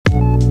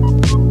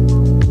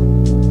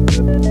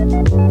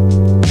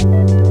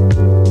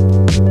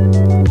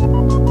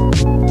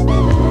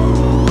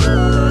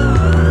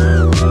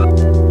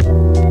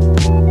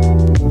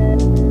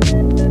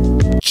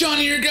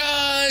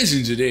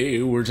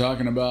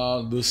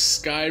y'all, the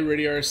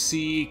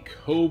SkyReadyRC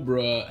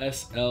Cobra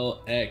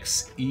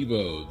SLX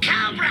Evo.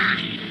 Cobra,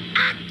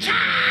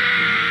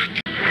 attack!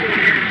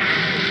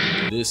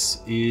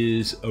 This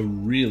is a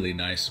really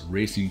nice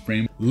racing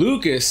frame.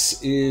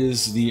 Lucas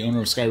is the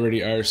owner of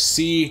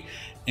SkyReadyRC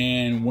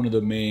and one of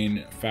the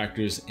main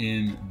factors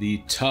in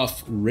the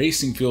tough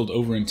racing field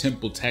over in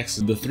Temple,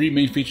 Texas. The three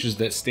main features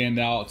that stand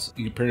out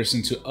in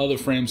comparison to other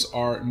frames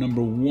are,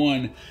 number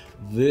one,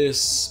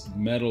 this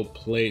metal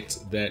plate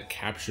that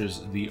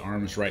captures the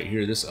arms right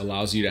here. This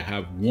allows you to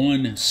have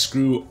one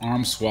screw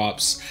arm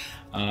swaps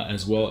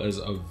as well as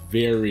a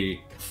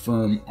very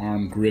firm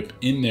arm grip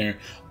in there.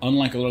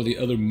 Unlike a lot of the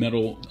other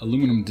metal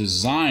aluminum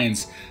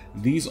designs,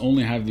 these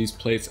only have these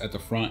plates at the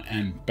front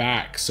and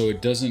back, so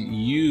it doesn't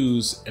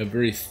use a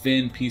very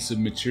thin piece of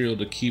material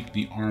to keep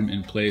the arm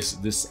in place.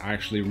 This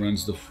actually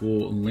runs the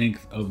full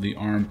length of the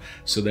arm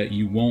so that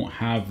you won't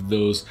have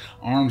those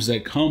arms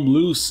that come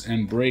loose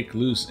and break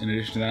loose. In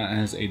addition to that, it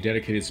has a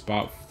dedicated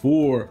spot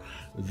for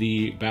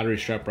the battery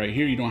strap right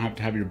here. You don't have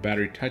to have your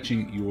battery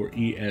touching your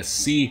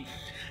ESC.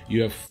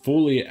 You have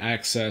fully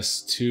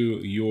access to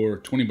your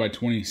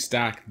 20x20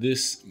 stack.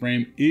 This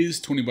frame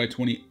is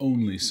 20x20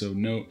 only, so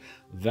note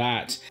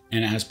that.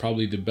 And it has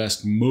probably the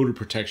best motor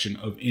protection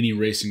of any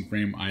racing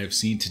frame I have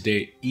seen to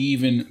date,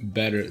 even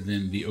better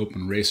than the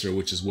Open Racer,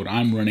 which is what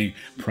I'm running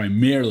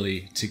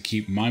primarily to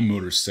keep my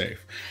motor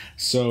safe.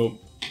 So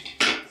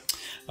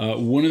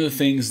one of the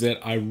things that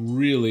I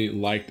really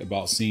liked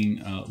about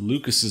seeing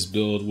Lucas's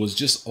build was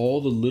just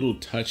all the little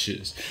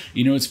touches.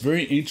 You know, it's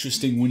very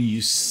interesting when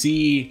you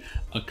see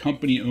a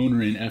company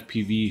owner in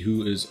FPV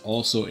who is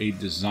also a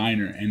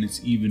designer, and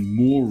it's even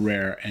more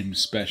rare and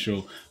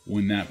special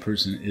when that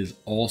person is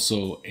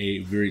also a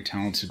very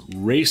talented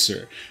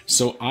racer.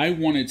 So I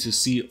wanted to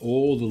see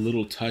all the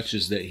little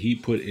touches that he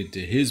put into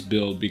his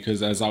build,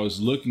 because as I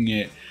was looking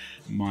at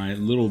my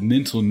little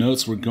mental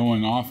notes were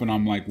going off and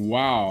I'm like,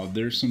 wow,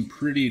 there's some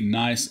pretty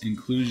nice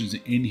inclusions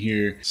in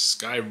here.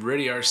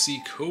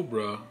 SkyReadyRC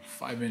Cobra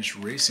 5-inch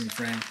racing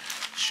frame.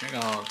 Check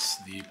out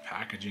the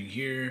packaging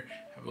here.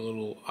 Have a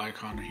little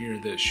icon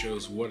here that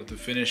shows what the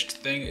finished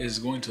thing is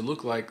going to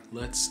look like.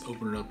 Let's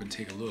open it up and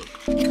take a look.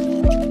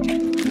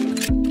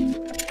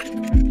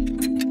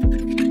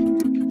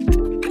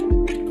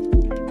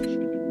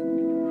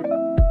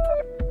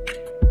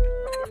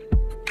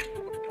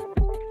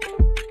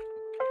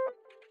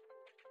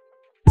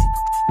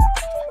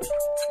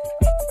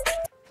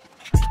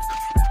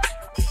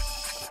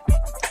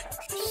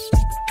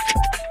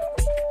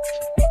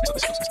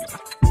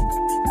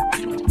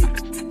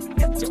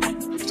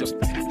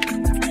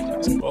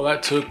 Well,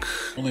 that took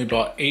only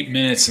about 8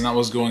 minutes, and that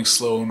was going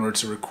slow in order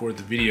to record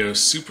the video.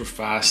 Super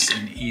fast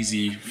and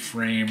easy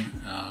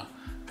frame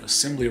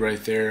assembly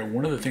right there.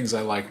 One of the things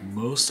I like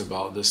most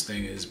about this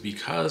thing is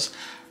because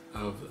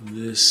of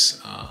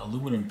this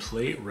aluminum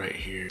plate right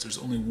here, there's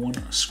only one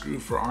screw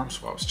for arm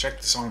swaps. Check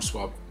this arm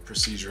swap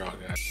procedure out,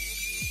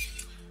 guys.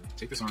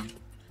 Take this arm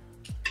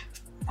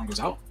goes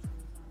out,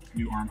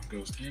 new arm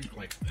goes in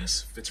like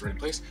this, fits right in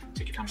place.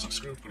 Take your countersunk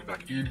screw, put it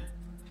back in.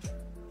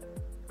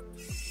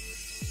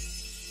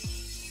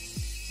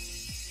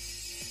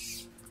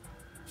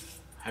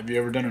 Have you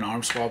ever done an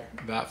arm swap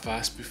that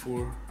fast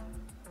before?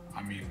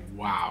 I mean,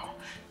 wow.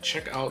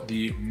 Check out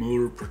the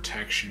motor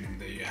protection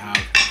that you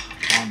have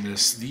on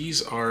this.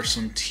 These are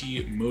some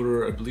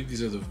T-Motor, I believe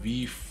these are the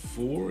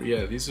V4.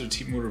 Yeah, these are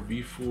T-Motor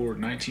V4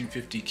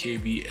 1950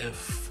 kV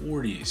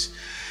F40s.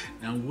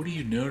 Now, what do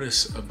you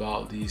notice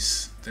about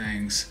these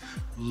things?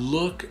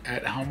 Look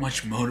at how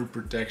much motor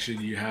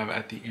protection you have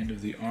at the end of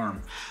the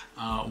arm.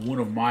 One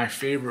of my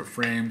favorite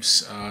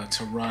frames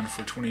to run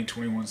for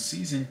 2021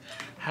 season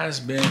has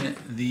been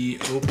the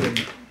Open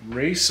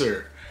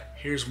Racer.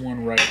 Here's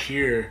one right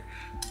here,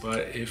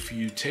 but if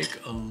you take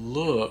a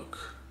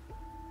look,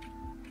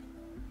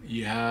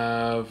 you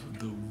have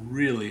the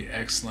really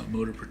excellent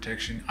motor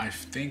protection. I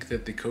think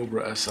that the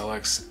Cobra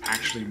SLX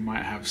actually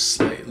might have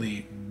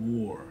slightly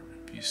more,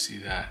 if you see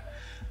that.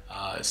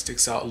 It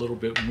sticks out a little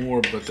bit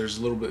more, but there's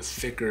a little bit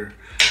thicker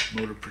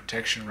motor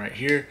protection right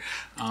here.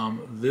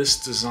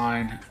 This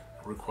design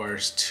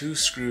requires 2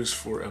 screws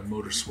for a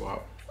motor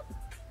swap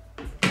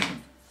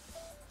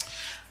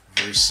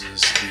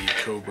versus the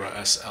Cobra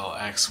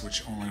SLX,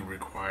 which only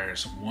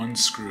requires 1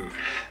 screw.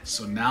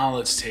 So now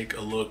let's take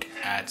a look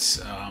at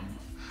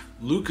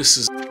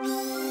Lucas's.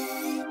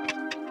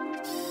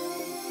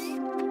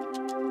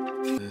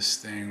 This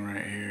thing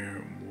right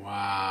here,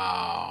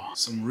 wow.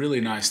 Some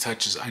really nice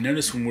touches. I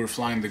noticed when we were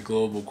flying the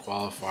global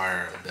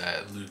qualifier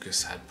that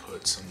Lucas had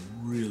put some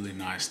really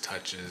nice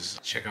touches.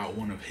 Check out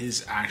one of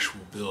his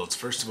actual builds.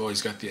 First of all,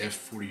 he's got the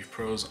F40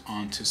 Pros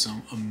onto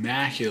some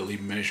immaculately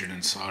measured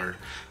and soldered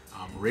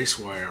race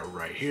wire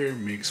right here.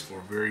 Makes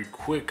for very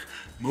quick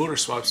motor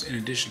swaps in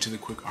addition to the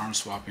quick arm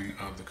swapping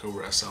of the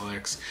Cobra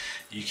SLX.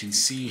 You can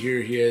see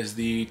here he has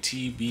the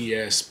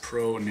TBS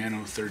Pro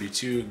Nano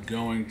 32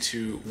 going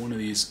to one of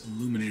these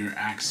Luminaire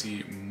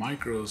Axi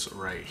micros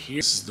right here.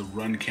 This is the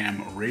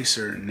Runcam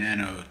Racer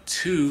Nano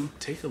 2.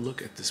 Take a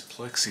look at this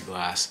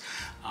plexiglass.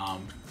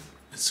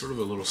 It's sort of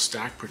a little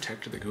stack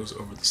protector that goes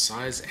over the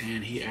sides,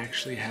 and he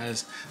actually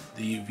has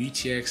the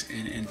VTX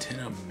and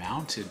antenna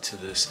mounted to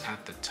this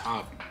at the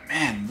top.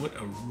 Man, what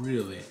a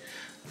really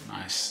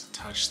nice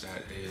touch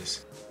that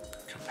is.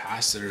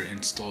 Capacitor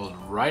installed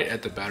right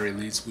at the battery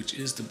leads, which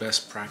is the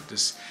best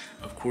practice.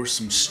 Of course,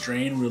 some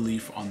strain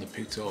relief on the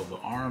pigtail of the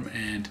arm,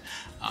 and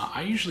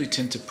I usually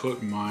tend to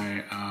put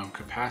my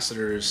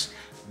capacitors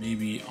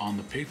maybe on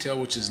the pigtail,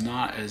 which is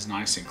not as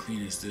nice and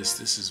clean as this.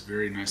 This is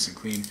very nice and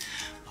clean.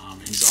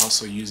 He's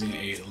also using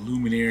a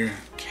Luminaire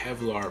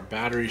Kevlar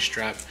battery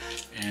strap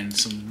and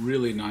some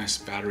really nice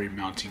battery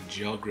mounting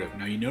gel grip.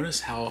 Now you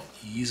notice how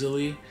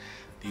easily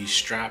the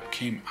strap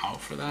came out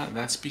for that.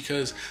 That's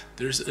because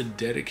there's a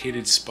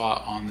dedicated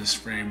spot on this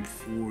frame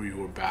for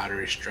your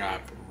battery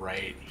strap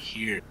right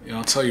here. And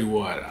I'll tell you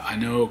what, I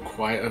know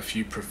quite a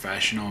few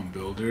professional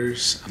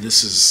builders.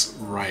 This is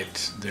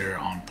right there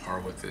on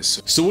par with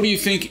this. So what do you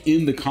think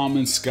in the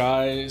comments,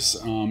 guys?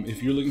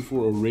 If you're looking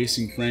for a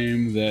racing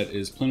frame that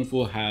is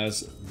plentiful,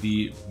 has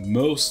the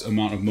most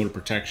amount of motor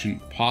protection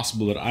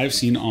possible that I've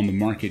seen on the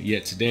market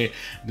yet today,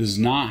 does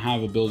not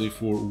have ability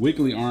for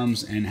wiggly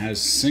arms, and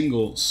has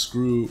single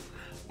screw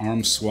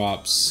arm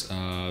swaps,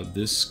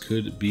 this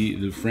could be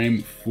the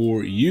frame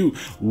for you.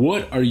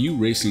 What are you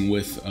racing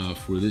with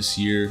for this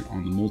year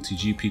on the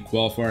multi-GP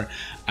qualifier?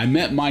 I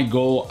met my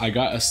goal. I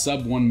got a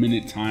sub 1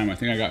 minute time. I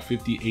think I got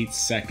 58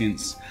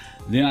 seconds.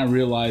 Then I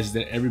realized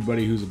that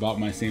everybody who's about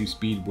my same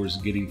speed was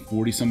getting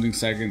 40 something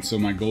seconds, so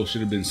my goal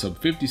should have been sub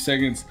 50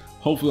 seconds.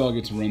 Hopefully I'll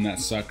get to run that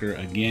sucker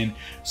again.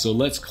 So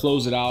let's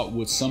close it out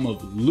with some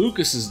of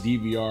Lucas's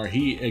DVR.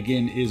 He,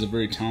 again, is a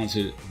very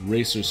talented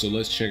racer, so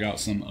let's check out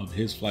some of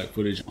his flight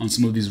footage on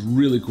some of these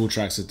really cool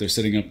tracks that they're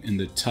setting up in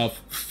the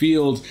Tough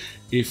field.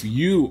 If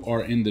you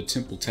are in the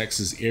Temple,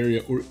 Texas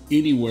area, or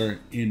anywhere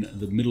in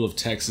the middle of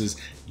Texas,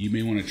 you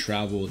may want to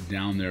travel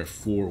down there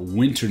for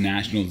Winter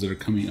Nationals that are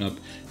coming up.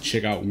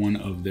 Check out one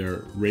of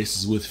their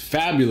races with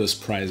fabulous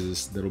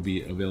prizes that'll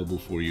be available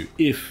for you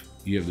if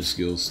you have the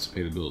skills to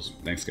pay the bills.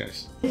 Thanks,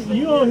 guys.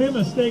 You owe him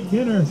a steak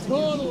dinner.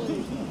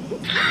 Totally.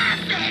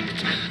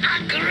 Perfect!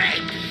 A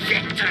great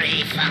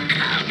victory for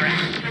Cobra!